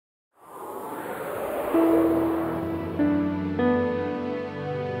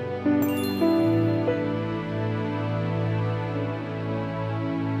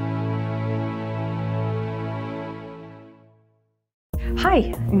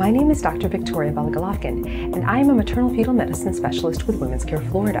Hi, my name is Dr. Victoria Belogolovkin, and I am a maternal-fetal medicine specialist with Women's Care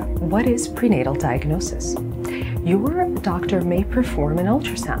Florida. What is prenatal diagnosis? Your doctor may perform an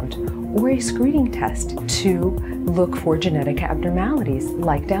ultrasound or a screening test to look for genetic abnormalities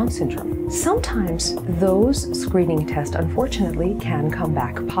like Down syndrome. Sometimes those screening tests, unfortunately, can come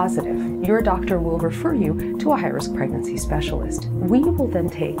back positive. Your doctor will refer you to a high-risk pregnancy specialist. We will then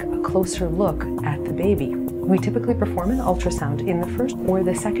take a closer look at the baby. We typically perform an ultrasound in the first or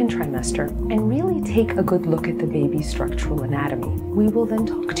the second trimester and really take a good look at the baby's structural anatomy. We will then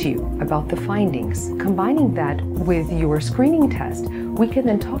talk to you about the findings. Combining that with your screening test, we can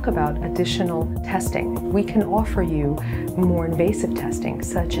then talk about additional testing. We can offer you more invasive testing,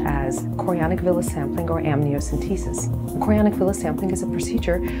 such as chorionic villus sampling or amniocentesis. Chorionic villus sampling is a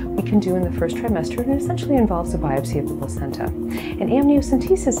procedure we can do in the first trimester, and it essentially involves a biopsy of the placenta. And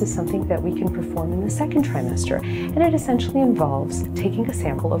amniocentesis is something that we can perform in the second trimester, and it essentially involves taking a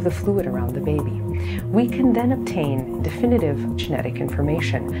sample of the fluid around the baby. We can then obtain definitive genetic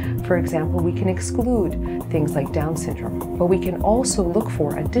information. For example, we can exclude things like Down syndrome, but we can also look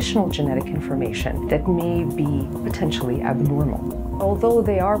for additional genetic information that may be potentially abnormal. Although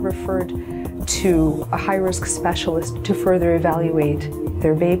they are referred to a high-risk specialist to further evaluate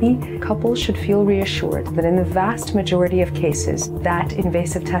their baby, couples should feel reassured that in the vast majority of cases, that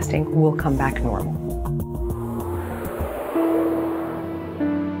invasive testing will come back normal.